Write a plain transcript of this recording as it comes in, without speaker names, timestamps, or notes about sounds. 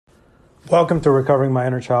Welcome to Recovering My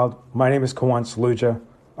Inner Child. My name is Kawan Saluja.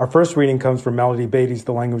 Our first reading comes from Melody Beattie's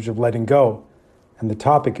The Language of Letting Go, and the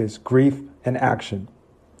topic is grief and action.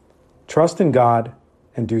 Trust in God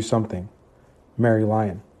and do something. Mary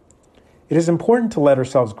Lyon. It is important to let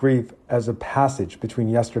ourselves grieve as a passage between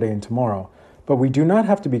yesterday and tomorrow, but we do not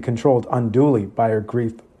have to be controlled unduly by our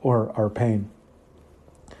grief or our pain.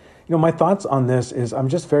 My thoughts on this is I'm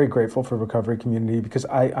just very grateful for recovery community because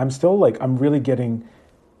I'm really getting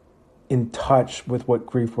in touch with what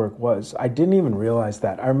grief work was. I didn't even realize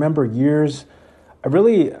that. I remember years, for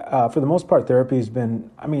the most part, therapy has been,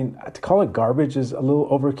 to call it garbage is a little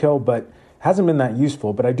overkill, but hasn't been that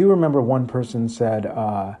useful. But I do remember one person said,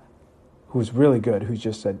 who was really good, who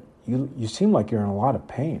just said, you seem like you're in a lot of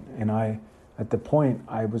pain. And at the point,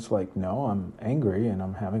 I was like, no, I'm angry and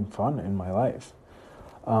I'm having fun in my life.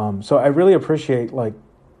 So I really appreciate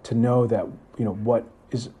to know that, what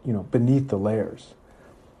is, beneath the layers.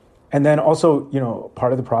 And then also,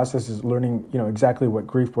 part of the process is learning, exactly what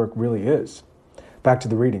grief work really is. Back to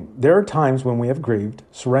the reading. There are times when we have grieved,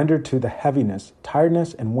 surrendered to the heaviness,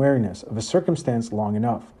 tiredness, and weariness of a circumstance long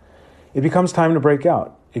enough. It becomes time to break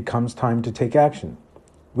out. It comes time to take action.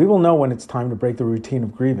 We will know when it's time to break the routine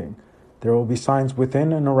of grieving. There will be signs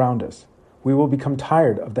within and around us. We will become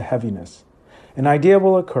tired of the heaviness. An idea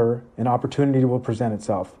will occur, an opportunity will present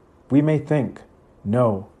itself. We may think,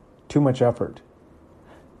 no, too much effort.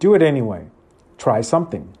 Do it anyway. Try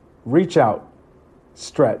something. Reach out.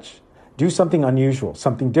 Stretch. Do something unusual,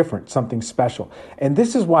 something different, something special. And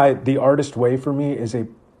this is why the artist way for me is a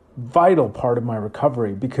vital part of my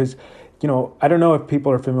recovery because, I don't know if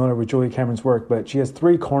people are familiar with Julia Cameron's work, but she has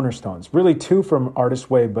 3 cornerstones, really 2 from Artist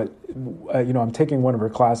Way, but, I'm taking one of her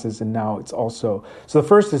classes and now it's also, so the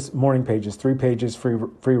first is morning pages, 3 pages,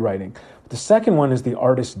 free writing. The second one is the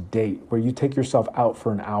artist date, where you take yourself out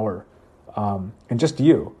for an hour and just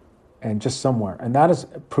you and just somewhere. And that has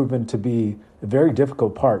proven to be a very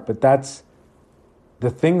difficult part, but that's the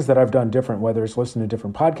things that I've done different, whether it's listen to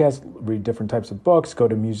different podcasts, read different types of books, go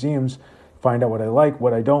to museums, find out what I like,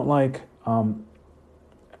 what I don't like.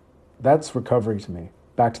 That's recovery to me.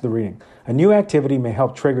 Back to the reading. A new activity may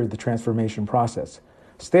help trigger the transformation process.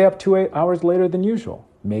 Stay up 2 hours later than usual.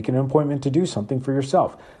 Make an appointment to do something for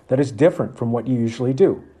yourself that is different from what you usually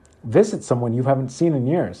do. Visit someone you haven't seen in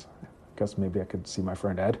years. I guess maybe I could see my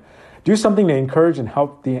friend Ed. Do something to encourage and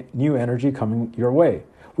help the new energy coming your way.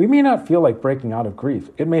 We may not feel like breaking out of grief.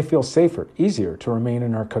 It may feel safer, easier to remain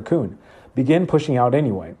in our cocoon. Begin pushing out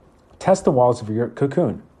anyway. Test the walls of your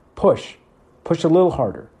cocoon. Push a little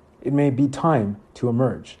harder. It may be time to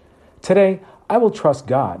emerge. Today, I will trust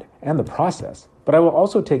God and the process, but I will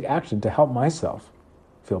also take action to help myself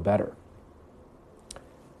feel better.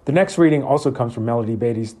 The next reading also comes from Melody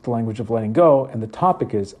Beattie's The Language of Letting Go, and the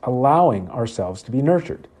topic is allowing ourselves to be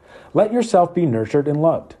nurtured. Let yourself be nurtured and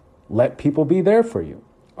loved. Let people be there for you.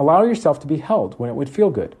 Allow yourself to be held when it would feel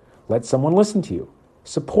good. Let someone listen to you.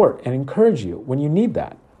 Support and encourage you when you need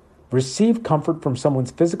that. Receive comfort from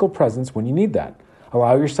someone's physical presence when you need that.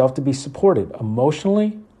 Allow yourself to be supported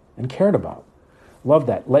emotionally and cared about. Love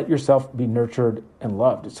that. Let yourself be nurtured and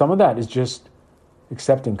loved. Some of that is just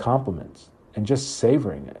accepting compliments and just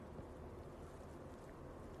savoring it.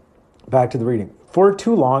 Back to the reading. For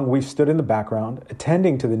too long, we've stood in the background,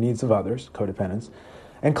 attending to the needs of others, codependence,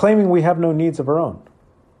 and claiming we have no needs of our own.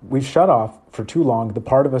 We've shut off for too long the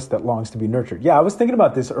part of us that longs to be nurtured. Yeah, I was thinking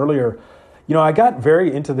about this earlier. I got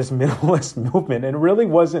very into this minimalist movement, and it really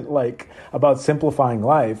wasn't about simplifying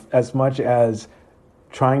life as much as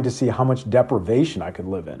trying to see how much deprivation I could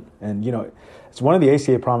live in. And, it's one of the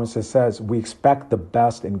ACA promises says, we expect the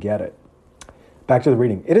best and get it. Back to the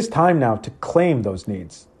reading. It is time now to claim those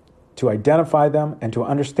needs, to identify them, and to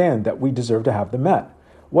understand that we deserve to have them met.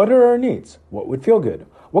 What are our needs? What would feel good?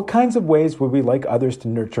 What kinds of ways would we like others to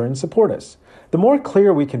nurture and support us? The more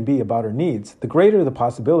clear we can be about our needs, the greater the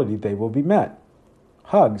possibility they will be met.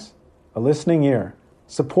 Hugs, a listening ear,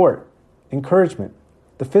 support, encouragement,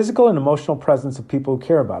 the physical and emotional presence of people who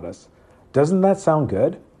care about us. Doesn't that sound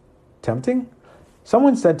good? Tempting?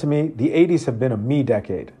 Someone said to me, the 80s have been a me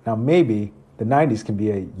decade. Now maybe the 90s can be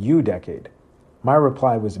a you decade. My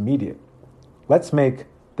reply was immediate. Let's make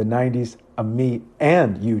the 90s a me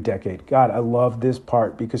and you decade. God, I love this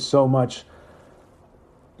part because so much,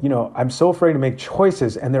 I'm so afraid to make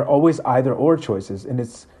choices and they're always either or choices. And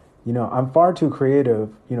it's, I'm far too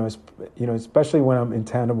creative, especially when I'm in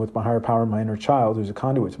tandem with my higher power, my inner child, who's a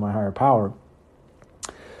conduit to my higher power,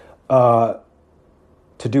 to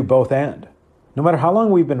do both and. No matter how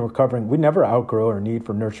long we've been recovering, we never outgrow our need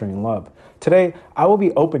for nurturing and love. Today, I will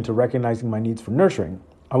be open to recognizing my needs for nurturing.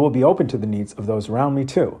 I will be open to the needs of those around me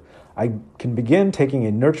too. I can begin taking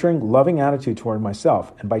a nurturing, loving attitude toward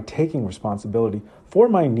myself and by taking responsibility for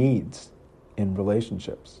my needs in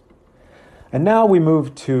relationships. And now we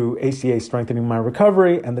move to ACA Strengthening My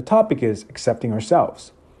Recovery, and the topic is accepting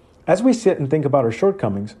ourselves. As we sit and think about our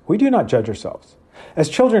shortcomings, we do not judge ourselves. As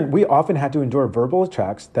children, we often had to endure verbal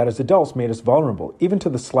attacks that as adults made us vulnerable, even to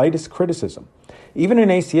the slightest criticism. Even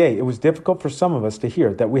in ACA, it was difficult for some of us to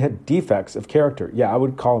hear that we had defects of character. Yeah, I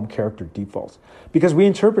would call them character defaults, because we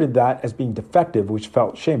interpreted that as being defective, which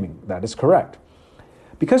felt shaming. That is correct.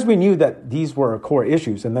 Because we knew that these were our core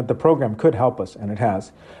issues and that the program could help us, and it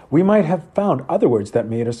has, we might have found other words that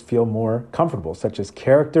made us feel more comfortable, such as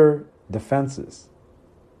character defenses,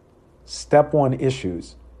 step one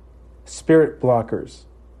issues, spirit blockers,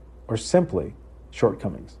 or simply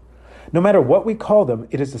shortcomings. No matter what we call them,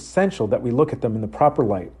 it is essential that we look at them in the proper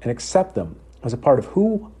light and accept them as a part of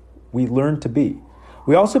who we learn to be.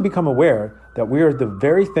 We also become aware that we are the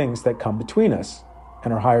very things that come between us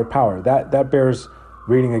and our higher power. That bears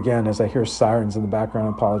reading again as I hear sirens in the background.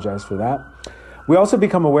 I apologize for that. We also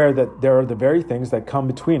become aware that there are the very things that come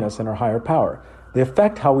between us and our higher power. They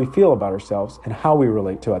affect how we feel about ourselves and how we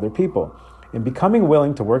relate to other people. In becoming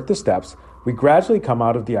willing to work the steps, we gradually come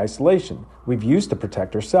out of the isolation we've used to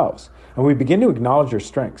protect ourselves, and we begin to acknowledge our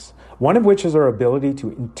strengths, one of which is our ability to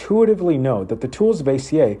intuitively know that the tools of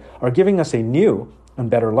ACA are giving us a new and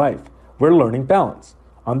better life. We're learning balance.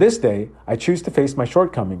 On this day, I choose to face my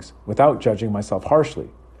shortcomings without judging myself harshly.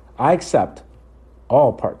 I accept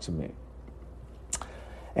all parts of me.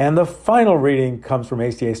 And the final reading comes from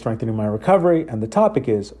ACA Strengthening My Recovery, and the topic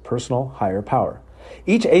is personal higher power.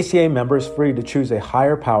 Each ACA member is free to choose a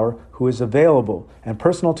higher power who is available and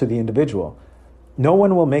personal to the individual. No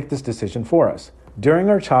one will make this decision for us. During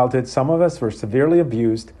our childhood, some of us were severely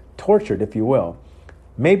abused, tortured, if you will.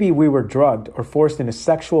 Maybe we were drugged or forced into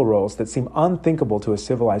sexual roles that seem unthinkable to a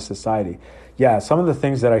civilized society. Yeah, some of the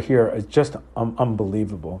things that I hear are just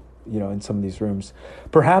unbelievable, in some of these rooms.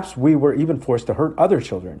 Perhaps we were even forced to hurt other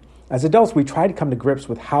children. As adults, we try to come to grips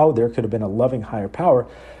with how there could have been a loving higher power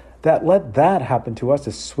that let that happen to us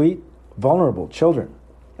as sweet, vulnerable children.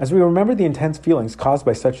 As we remember the intense feelings caused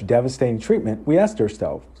by such devastating treatment, we asked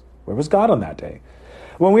ourselves, where was God on that day?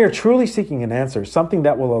 When we are truly seeking an answer, something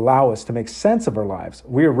that will allow us to make sense of our lives,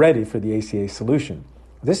 we are ready for the ACA solution.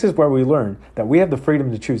 This is where we learn that we have the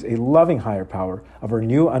freedom to choose a loving higher power of our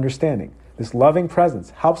new understanding. This loving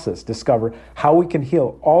presence helps us discover how we can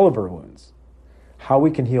heal all of our wounds.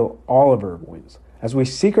 As we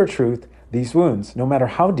seek our truth, these wounds, no matter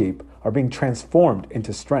how deep, are being transformed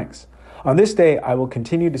into strengths. On this day, I will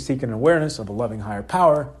continue to seek an awareness of a loving higher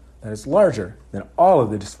power that is larger than all of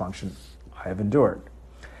the dysfunction I have endured.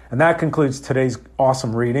 And that concludes today's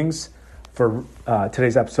awesome readings for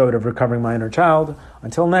today's episode of Recovering My Inner Child.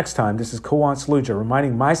 Until next time, this is Kawan Sluja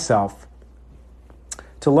reminding myself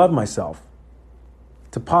to love myself,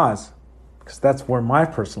 to pause, because that's where my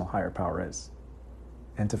personal higher power is,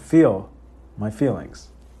 and to feel my feelings.